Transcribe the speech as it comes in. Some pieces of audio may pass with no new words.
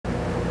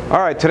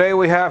Alright, today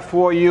we have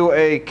for you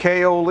a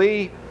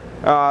KO-Lee.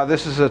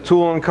 This is a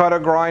tool and cutter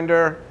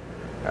grinder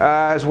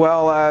as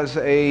well as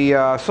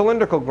a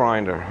cylindrical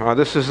grinder.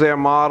 This is their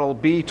model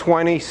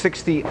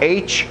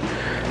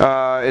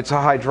B2060H. It's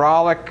a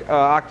hydraulic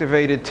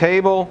activated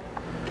table.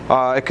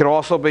 It can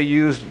also be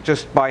used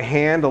just by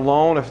hand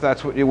alone if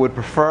that's what you would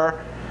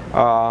prefer,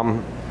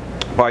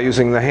 by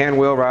using the hand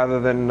wheel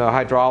rather than a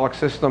hydraulic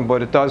system,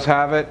 but it does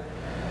have it.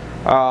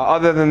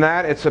 Other than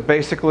that, it's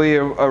basically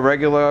a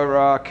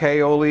regular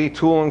KO-Lee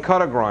tool and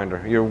cutter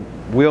grinder. Your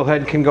wheel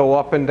head can go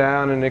up and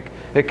down, and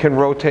it can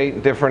rotate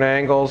in different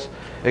angles.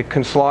 It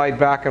can slide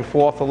back and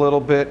forth a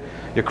little bit.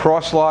 Your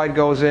cross slide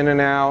goes in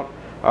and out.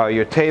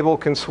 Your table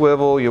can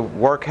swivel. Your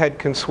work head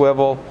can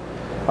swivel.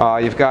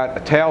 You've got a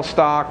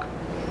tailstock.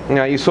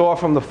 Now, you saw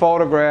from the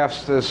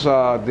photographs this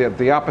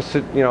the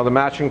opposite, the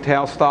matching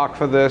tailstock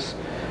for this,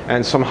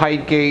 and some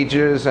height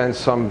gauges and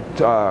some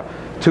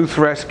tooth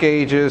rest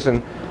gauges,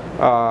 and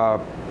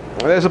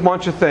there's a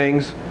bunch of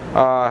things.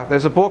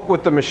 There's a book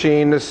with the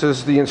machine. This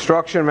is the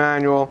instruction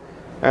manual,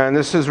 and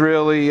this is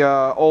really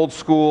old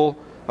school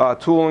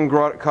tool and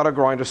cutter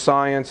grinder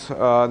science.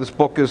 This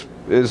book is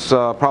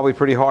probably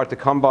pretty hard to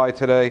come by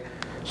today,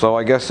 so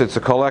I guess it's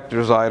a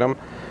collector's item.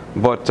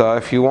 But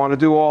if you want to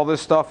do all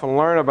this stuff and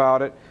learn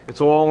about it,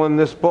 it's all in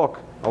this book.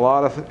 A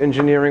lot of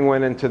engineering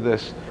went into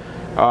this.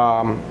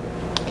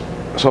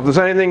 So if there's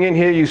anything in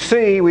here you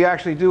see, we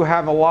actually do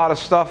have a lot of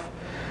stuff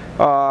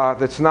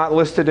that's not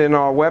listed in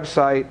our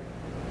website,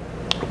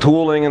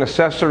 tooling and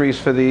accessories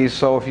for these.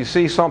 So if you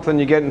see something,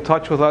 you get in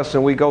touch with us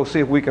and we go see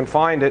if we can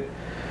find it,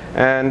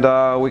 and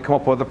we come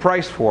up with a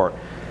price for it.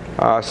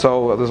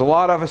 So there's a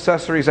lot of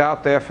accessories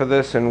out there for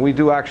this, and we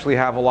do actually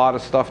have a lot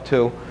of stuff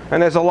too.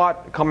 And there's a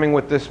lot coming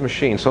with this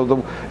machine.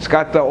 So it's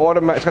got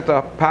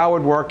the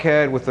powered work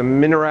head with the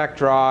Mini-Rack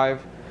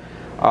drive.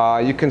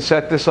 You can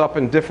set this up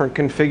in different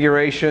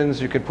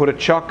configurations. You could put a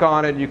chuck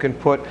on it. You can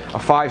put a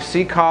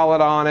 5C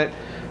collet on it.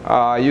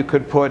 You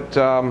could put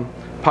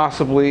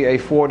possibly a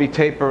 40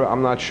 taper.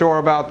 I'm not sure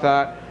about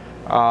that.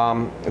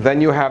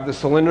 Then you have the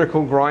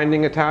cylindrical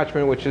grinding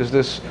attachment, which is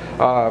this.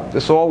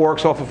 This all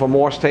works off of a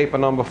Morse taper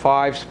number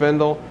 5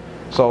 spindle.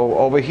 So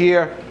over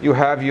here you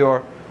have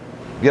you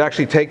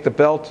actually take the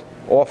belt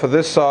off of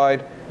this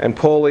side and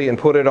pulley and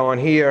put it on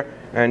here,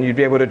 and you'd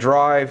be able to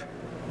drive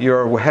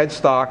your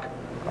headstock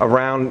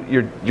around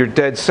your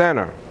dead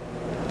center.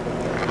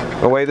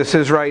 The way this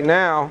is right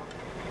now,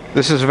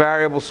 this is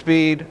variable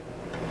speed,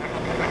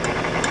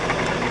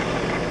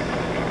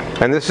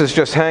 and this is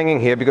just hanging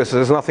here because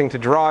there's nothing to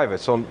drive it.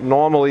 So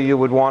normally you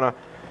would want to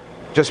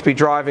just be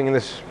driving in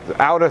this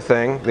outer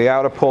thing, the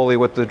outer pulley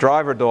with the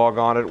driver dog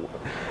on it.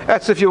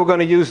 That's if you were going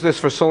to use this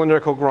for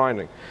cylindrical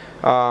grinding.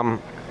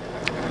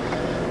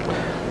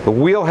 The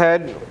wheel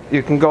head,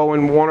 you can go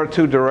in one or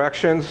two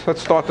directions.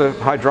 Let's start the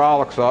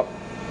hydraulics up.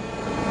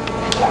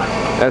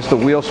 That's the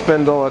wheel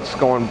spindle. That's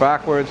going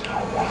backwards.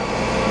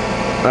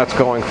 That's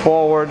going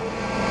forward.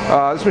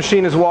 This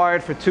machine is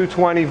wired for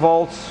 220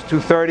 volts,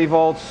 230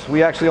 volts.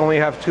 We actually only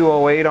have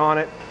 208 on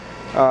it.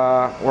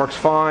 Works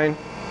fine.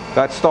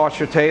 That starts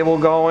your table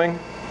going.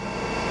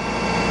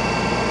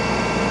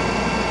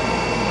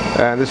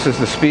 And this is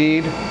the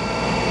speed.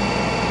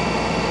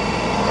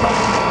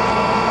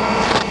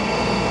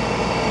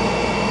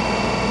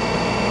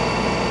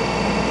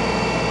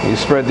 You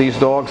spread these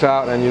dogs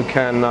out and you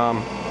can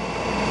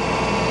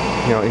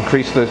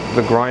increase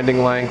the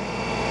grinding length.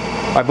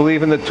 I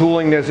believe in the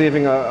tooling there's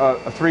even a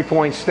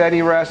 3-point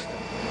steady rest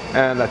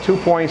and a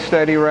 2-point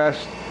steady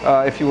rest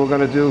if you were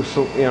going to do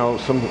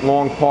some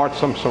long parts,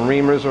 some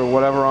reamers or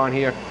whatever on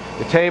here.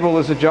 The table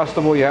is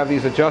adjustable. You have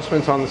these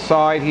adjustments on the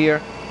side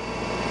here.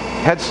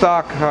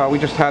 Headstock, we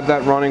just had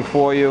that running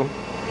for you.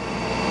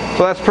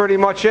 So that's pretty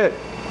much it.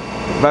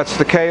 That's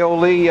the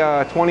KO-Lee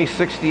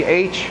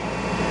 2060H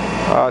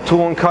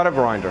tool and cutter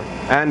grinder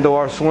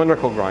and/or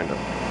cylindrical grinder.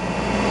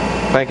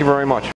 Thank you very much.